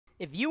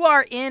If you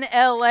are in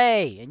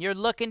LA and you're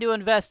looking to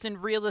invest in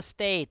real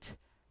estate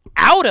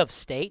out of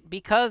state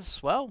because,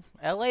 well,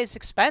 LA is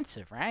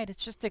expensive, right?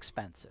 It's just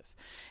expensive.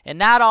 And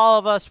not all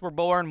of us were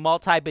born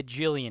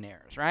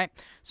multi-bajillionaires, right?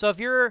 So if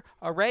you're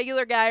a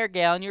regular guy or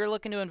gal and you're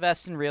looking to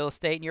invest in real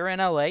estate and you're in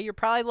LA, you're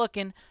probably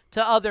looking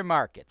to other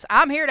markets.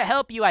 I'm here to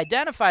help you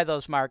identify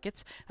those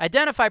markets,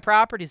 identify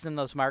properties in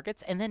those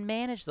markets, and then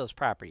manage those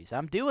properties.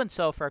 I'm doing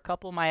so for a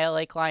couple of my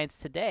LA clients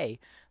today.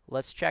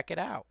 Let's check it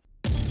out.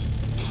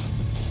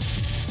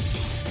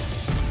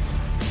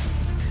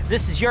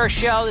 This is your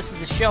show. This is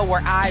the show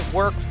where I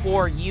work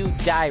for you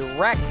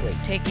directly,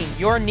 taking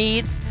your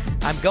needs.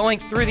 I'm going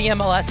through the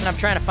MLS and I'm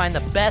trying to find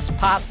the best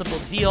possible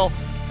deal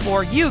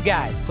for you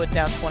guys. Put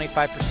down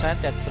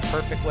 25%. That's the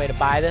perfect way to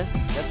buy this.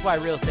 That's why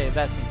real estate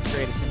investing is the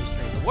greatest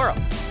industry in the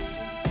world.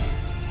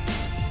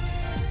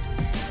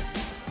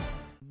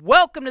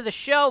 Welcome to the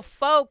show,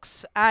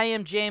 folks. I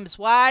am James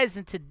Wise,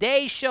 and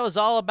today's show is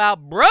all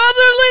about brotherly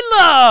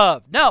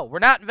love. No, we're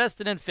not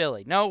invested in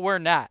Philly. No, we're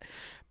not.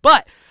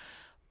 But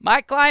my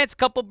clients,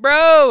 couple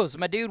bros,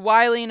 my dude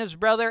Wiley and his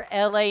brother,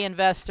 LA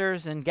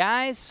investors. And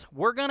guys,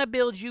 we're going to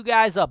build you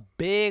guys a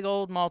big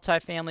old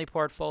multifamily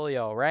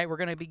portfolio, right? We're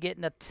going to be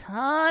getting a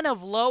ton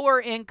of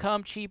lower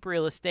income, cheap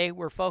real estate.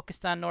 We're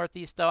focused on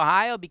Northeast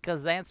Ohio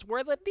because that's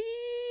where the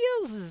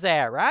deals is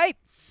at, right?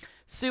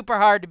 Super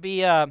hard to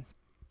be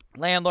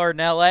landlord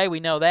in LA,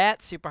 we know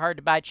that. Super hard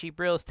to buy cheap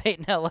real estate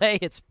in LA.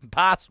 It's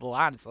impossible,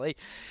 honestly.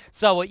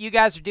 So what you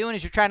guys are doing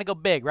is you're trying to go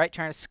big, right?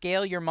 Trying to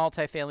scale your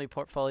multifamily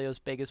portfolio as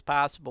big as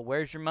possible.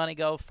 Where's your money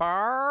go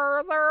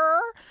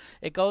farther?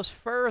 It goes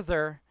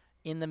further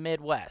in the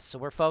Midwest. So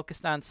we're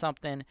focused on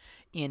something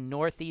in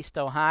Northeast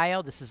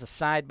Ohio. This is a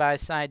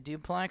side-by-side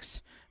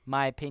duplex.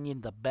 My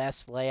opinion, the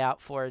best layout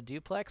for a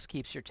duplex.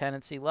 Keeps your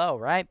tenancy low,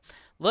 right?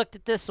 Looked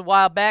at this a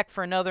while back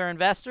for another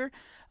investor.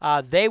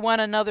 They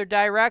went another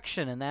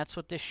direction, and that's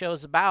what this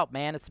show's about,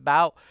 man. It's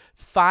about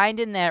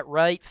finding that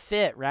right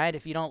fit, right?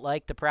 If you don't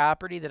like the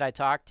property that I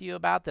talked to you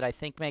about that I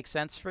think makes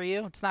sense for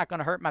you, it's not going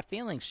to hurt my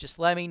feelings. Just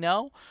let me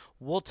know.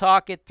 We'll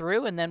talk it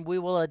through, and then we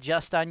will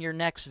adjust on your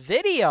next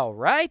video,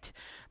 right?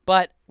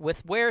 But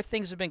with where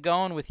things have been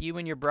going with you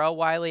and your bro,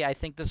 Wiley, I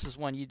think this is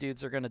one you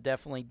dudes are going to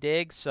definitely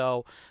dig.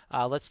 So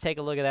let's take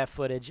a look at that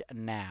footage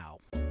now.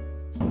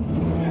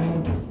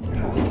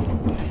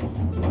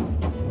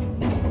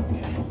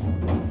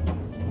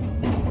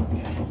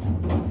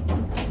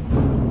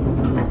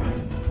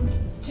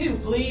 Two,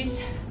 please.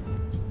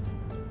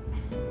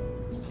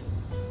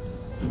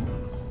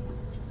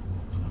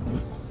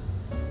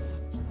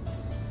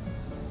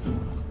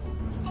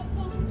 I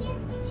think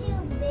it's too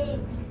big.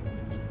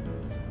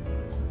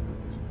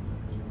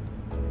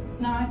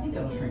 No, I think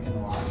it'll shrink in the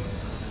lot.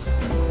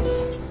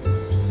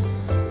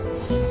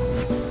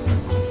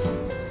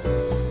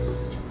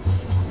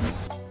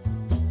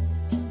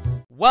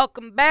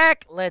 Welcome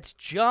back. Let's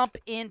jump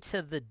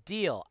into the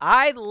deal.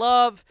 I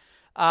love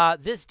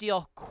this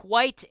deal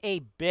quite a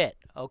bit,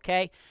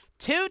 okay?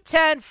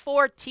 210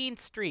 14th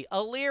Street,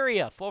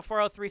 Elyria,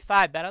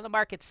 44035. Been on the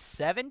market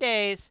 7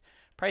 days,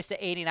 priced at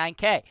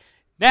 $89K.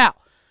 Now,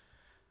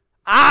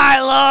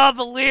 I love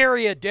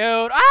Elyria,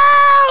 dude.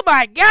 Oh,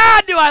 my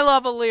God, do I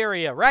love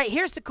Elyria, right?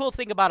 Here's the cool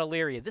thing about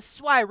Elyria. This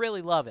is why I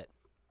really love it.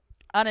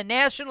 On a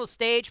national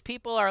stage,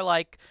 people are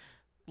like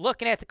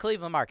looking at the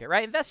Cleveland market,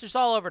 right? Investors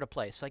all over the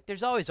place. Like,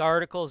 there's always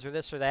articles or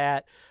this or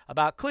that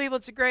about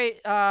Cleveland's a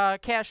great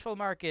cash flow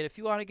market. If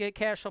you want to get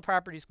cash flow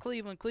properties,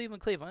 Cleveland.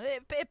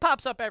 It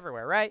pops up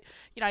everywhere, right?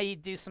 You know, you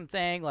do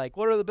something like,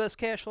 what are the best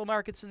cash flow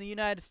markets in the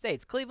United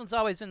States? Cleveland's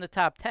always in the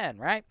top 10,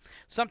 right?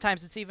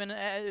 Sometimes it's even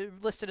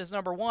listed as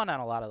number 1 on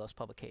a lot of those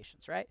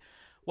publications, right?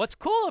 What's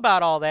cool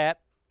about all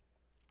that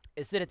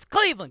is that it's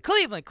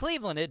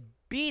Cleveland. It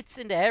beats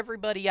into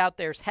everybody out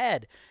there's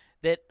head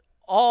that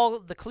all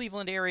the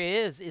Cleveland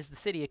area is the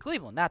city of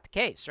Cleveland. Not the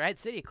case, right?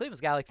 The city of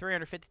Cleveland's got like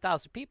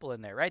 350,000 people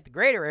in there, right? The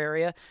greater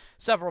area,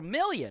 several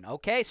million,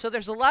 okay? So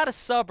there's a lot of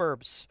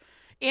suburbs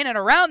in and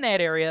around that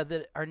area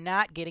that are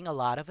not getting a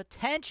lot of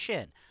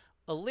attention.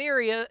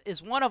 Elyria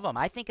is one of them.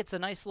 I think it's a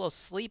nice little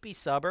sleepy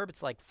suburb.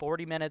 It's like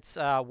 40 minutes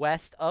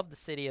west of the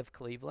city of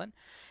Cleveland.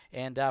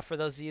 And for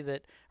those of you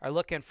that are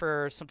looking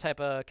for some type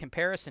of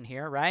comparison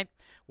here, right,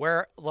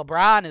 where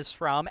LeBron is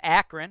from,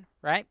 Akron,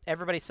 right?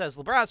 Everybody says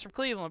LeBron's from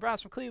Cleveland,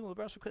 LeBron's from Cleveland,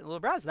 LeBron's from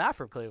Cleveland. LeBron's not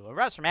from Cleveland.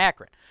 LeBron's from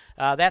Akron.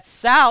 That's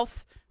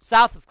south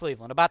of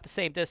Cleveland, about the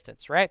same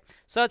distance, right?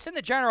 So it's in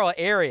the general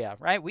area,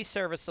 right? We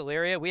service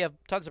Elyria. We have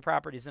tons of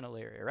properties in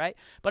Elyria, right?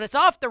 But it's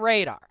off the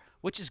radar,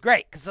 which is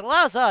great because it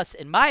allows us,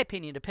 in my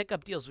opinion, to pick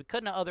up deals we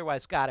couldn't have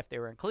otherwise got if they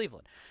were in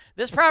Cleveland.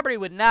 This property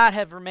would not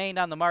have remained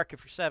on the market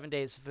for 7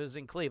 days if it was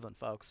in Cleveland,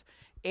 folks.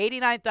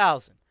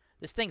 $89,000.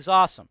 This thing's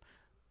awesome.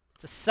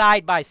 It's a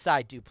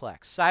side-by-side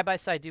duplex.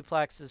 Side-by-side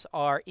duplexes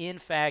are, in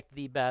fact,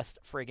 the best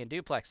friggin'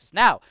 duplexes.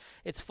 Now,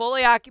 it's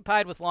fully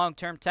occupied with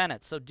long-term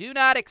tenants, so do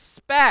not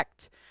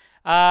expect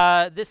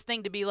this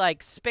thing to be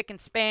like spick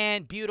and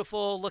span,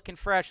 beautiful, looking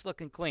fresh,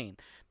 looking clean.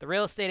 The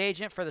real estate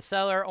agent for the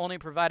seller only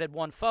provided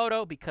one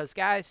photo because,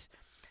 guys,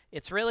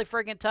 It's really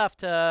friggin' tough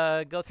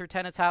to go through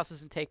tenants'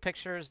 houses and take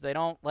pictures. They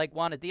don't, like,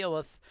 want to deal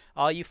with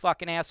all you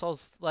fucking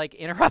assholes, like,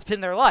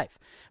 interrupting their life.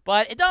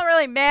 But it don't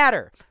really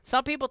matter.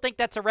 Some people think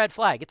that's a red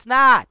flag. It's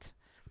not.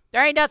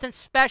 There ain't nothing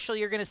special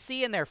you're going to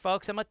see in there,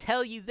 folks. I'm going to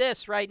tell you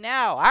this right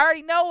now. I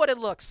already know what it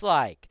looks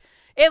like.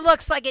 It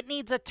looks like it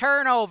needs a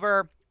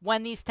turnover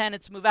when these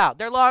tenants move out.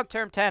 They're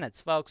long-term tenants,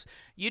 folks.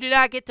 You do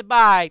not get to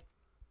buy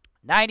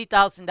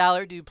 $90,000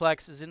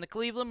 duplexes in the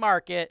Cleveland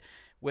market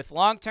with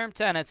long-term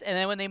tenants, and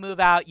then when they move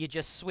out, you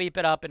just sweep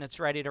it up and it's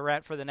ready to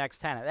rent for the next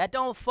tenant. That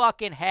don't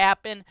fucking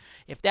happen.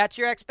 If that's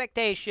your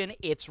expectation,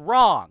 it's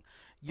wrong.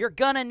 You're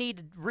going to need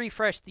to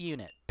refresh the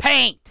unit.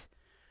 Paint!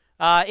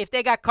 If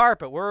they got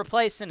carpet, we're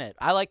replacing it.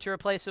 I like to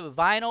replace it with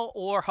vinyl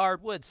or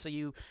hardwood so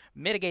you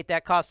mitigate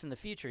that cost in the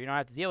future. You don't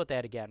have to deal with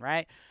that again,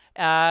 right?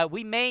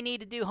 We may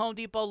need to do Home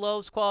Depot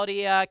Lowe's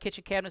quality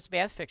kitchen cabinets,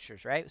 bath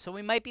fixtures, right? So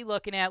we might be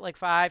looking at like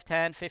 $5,000,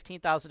 $10,000,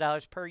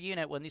 $15,000 per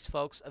unit when these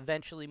folks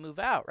eventually move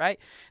out, right?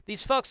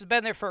 These folks have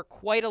been there for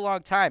quite a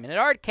long time, and it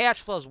already cash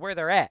flows where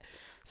they're at.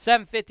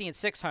 $750 and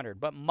 $600,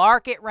 but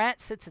market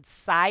rent sits at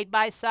side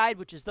by side,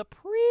 which is the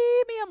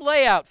premium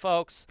layout,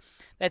 folks.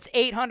 That's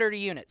 $800 a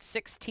unit,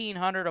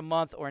 $1,600 a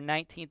month, or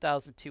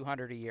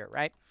 $19,200 a year,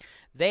 right?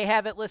 They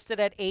have it listed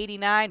at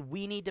 $89.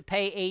 We need to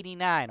pay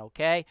 $89,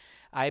 okay?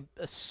 I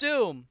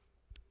assume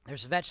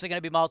there's eventually going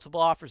to be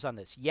multiple offers on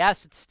this.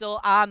 Yes, it's still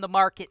on the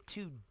market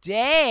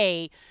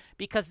today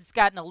because it's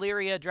got an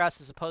Elyria address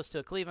as opposed to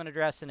a Cleveland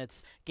address, and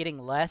it's getting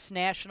less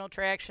national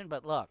traction.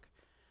 But look,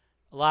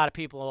 a lot of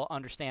people will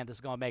understand this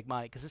is going to make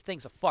money because this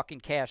thing's a fucking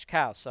cash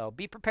cow. So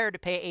be prepared to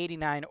pay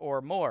 $89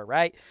 or more,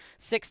 right?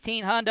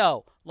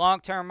 $1,600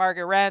 long-term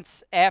market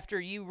rents after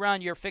you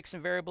run your fixed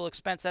and variable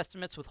expense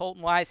estimates with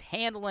HoltonWise,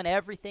 handling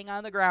everything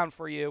on the ground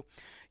for you.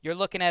 You're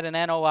looking at an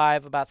NOI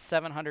of about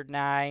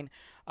 $709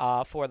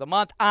 for the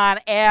month. On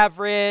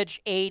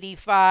average,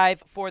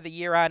 $85 for the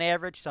year on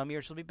average. Some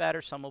years will be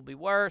better, some will be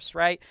worse,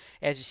 right?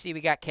 As you see, we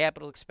got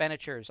capital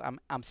expenditures.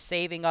 I'm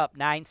saving up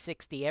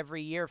 $960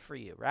 every year for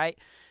you, right?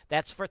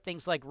 That's for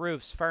things like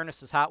roofs,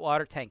 furnaces, hot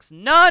water tanks,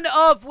 none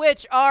of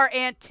which are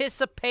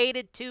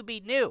anticipated to be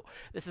new.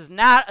 This is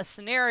not a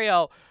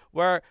scenario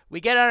where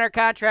we get under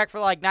contract for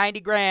like 90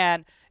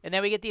 grand and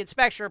then we get the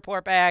inspection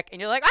report back and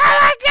you're like, oh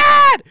my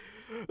God,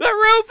 the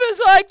roof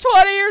is like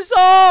 20 years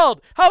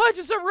old. How much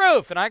is a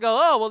roof? And I go,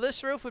 oh, well,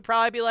 this roof would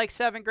probably be like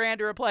 $7 grand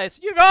to replace.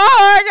 You go,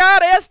 oh my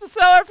God, ask the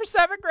seller for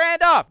 $7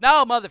 grand off.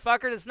 No,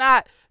 motherfucker, it's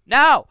not.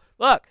 No,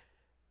 look.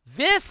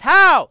 This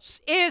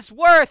house is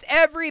worth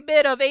every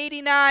bit of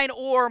 $89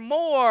 or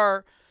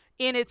more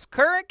in its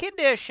current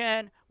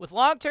condition with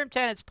long-term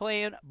tenants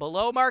paying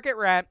below market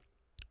rent,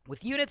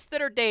 with units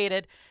that are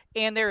dated,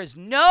 and there is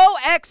no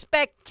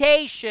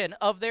expectation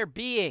of there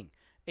being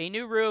a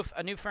new roof,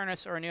 a new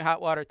furnace, or a new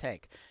hot water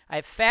tank.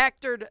 I've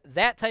factored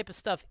that type of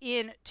stuff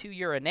into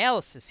your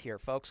analysis here,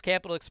 folks.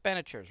 Capital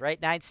expenditures,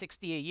 right?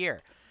 $960 a year.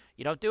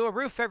 You don't do a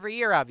roof every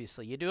year,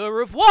 obviously. You do a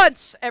roof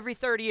once every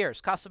 30 years.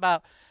 Costs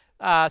about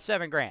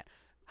 $7 grand.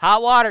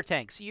 Hot water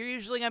tanks. You're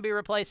usually going to be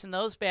replacing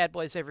those bad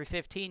boys every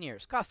 15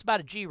 years. Cost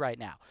about a G right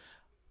now.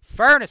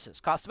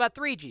 Furnaces cost about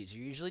 3 Gs.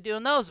 You're usually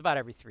doing those about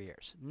every 3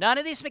 years. None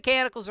of these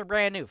mechanicals are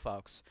brand new,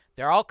 folks.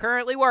 They're all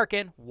currently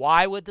working.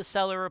 Why would the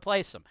seller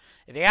replace them?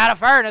 If you got a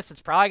furnace,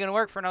 it's probably going to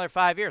work for another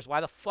 5 years.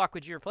 Why the fuck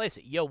would you replace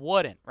it? You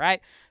wouldn't,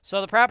 right? So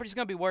the property's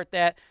going to be worth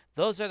that.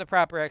 Those are the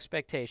proper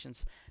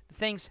expectations. The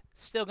thing's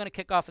still going to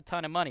kick off a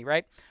ton of money,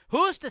 right?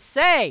 Who's to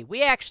say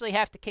we actually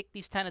have to kick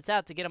these tenants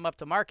out to get them up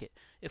to market?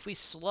 If we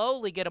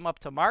slowly get them up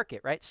to market,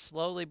 right,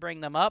 slowly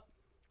bring them up,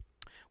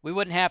 we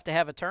wouldn't have to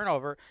have a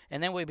turnover,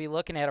 and then we'd be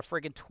looking at a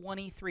friggin'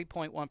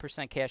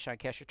 23.1%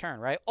 cash-on-cash return,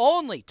 right?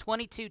 Only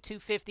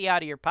 $22,250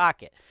 out of your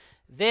pocket.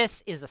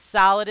 This is a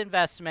solid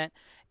investment.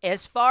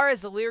 As far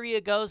as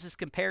Elyria goes as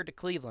compared to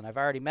Cleveland, I've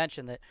already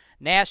mentioned that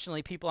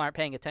nationally people aren't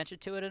paying attention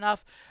to it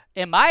enough.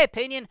 In my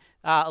opinion,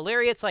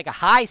 Elyria, it's like a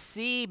high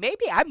C.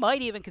 Maybe I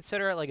might even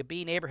consider it like a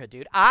B neighborhood,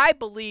 dude. I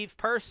believe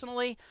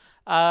personally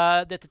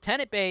that the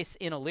tenant base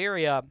in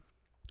Elyria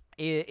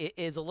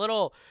is a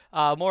little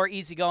more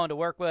easygoing to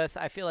work with.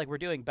 I feel like we're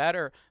doing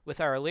better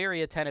with our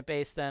Elyria tenant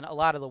base than a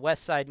lot of the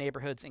west side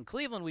neighborhoods in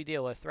Cleveland we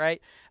deal with,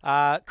 right?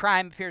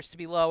 Crime appears to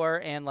be lower,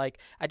 and like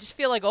I just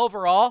feel like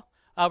overall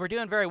we're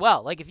doing very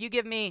well. Like if you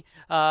give me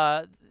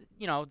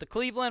you know, the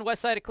Cleveland,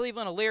 west side of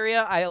Cleveland,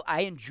 Elyria, I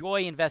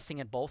enjoy investing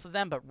in both of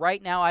them, but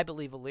right now I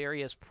believe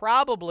Elyria is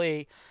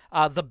probably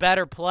the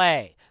better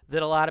play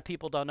that a lot of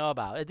people don't know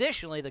about.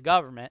 Additionally, the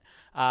government,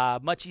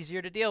 much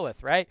easier to deal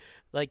with, right?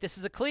 Like this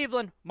is a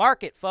Cleveland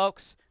market,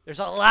 folks. There's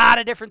a lot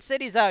of different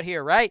cities out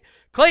here, right?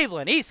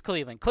 Cleveland, East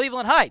Cleveland,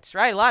 Cleveland Heights,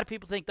 right? A lot of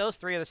people think those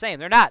three are the same.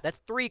 They're not.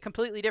 That's 3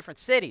 completely different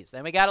cities.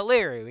 Then we got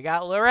Elyria, we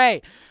got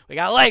Luray, we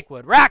got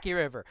Lakewood, Rocky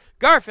River,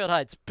 Garfield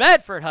Heights,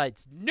 Bedford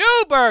Heights,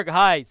 Newburgh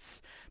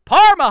Heights,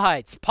 Parma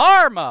Heights,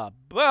 Parma,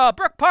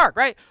 Brook Park,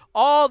 right?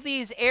 All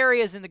these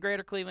areas in the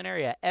greater Cleveland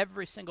area,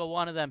 every single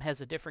one of them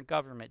has a different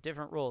government,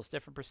 different rules,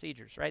 different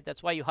procedures, right?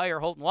 That's why you hire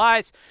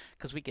HoltonWise,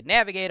 because we can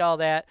navigate all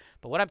that.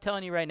 But what I'm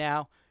telling you right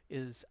now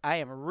is I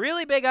am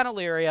really big on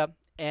Elyria.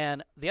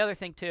 And the other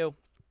thing, too,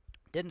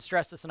 Didn't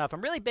stress this enough.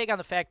 I'm really big on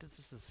the fact that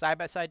this is a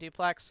side-by-side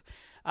duplex.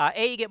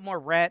 A, you get more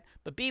rent,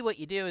 but B, what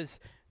you do is,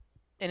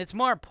 and it's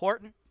more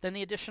important than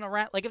the additional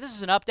rent. Like if this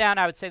is an up-down,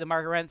 I would say the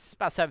market rent's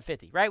about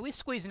 $750, right? We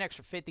squeeze an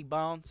extra 50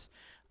 bones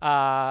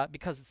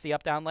because it's the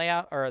up-down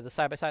layout or the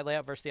side-by-side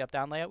layout versus the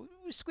up-down layout.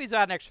 We squeeze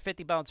out an extra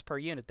 50 bones per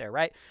unit there,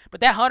 right? But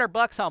that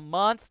 $100 a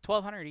month,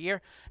 $1,200 a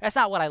year, that's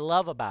not what I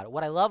love about it.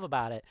 What I love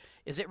about it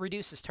is it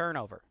reduces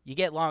turnover. You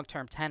get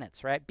long-term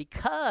tenants, right?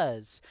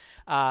 Because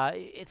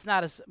it's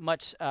not as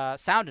much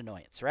sound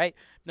annoyance, right?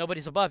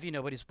 Nobody's above you,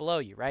 nobody's below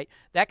you, right?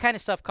 That kind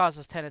of stuff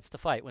causes tenants to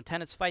fight. When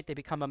tenants fight, they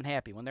become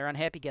unhappy. When they're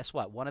unhappy, guess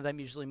what? One of them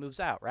usually moves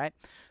out, right?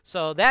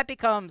 So that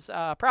becomes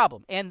a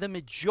problem. And the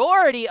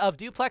majority of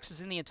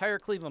duplexes in the entire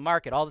Cleveland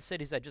market, all the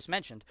cities I just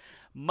mentioned,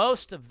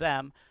 most of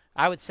them,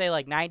 I would say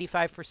like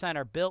 95%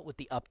 are built with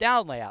the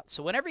up-down layout.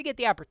 So whenever you get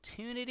the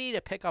opportunity to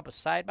pick up a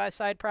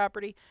side-by-side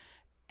property,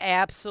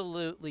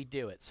 absolutely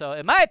do it. So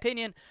in my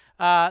opinion,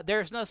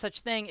 there's no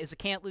such thing as a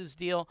can't-lose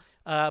deal,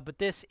 but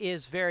this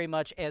is very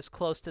much as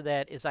close to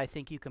that as I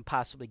think you can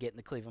possibly get in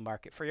the Cleveland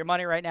market. For your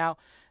money right now,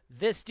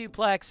 this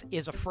duplex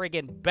is a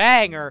friggin'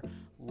 banger.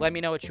 Let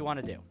me know what you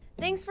want to do.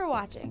 Thanks for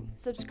watching.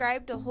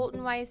 Subscribe to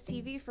HoltonWise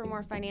TV for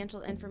more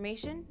financial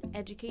information,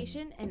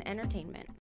 education, and entertainment.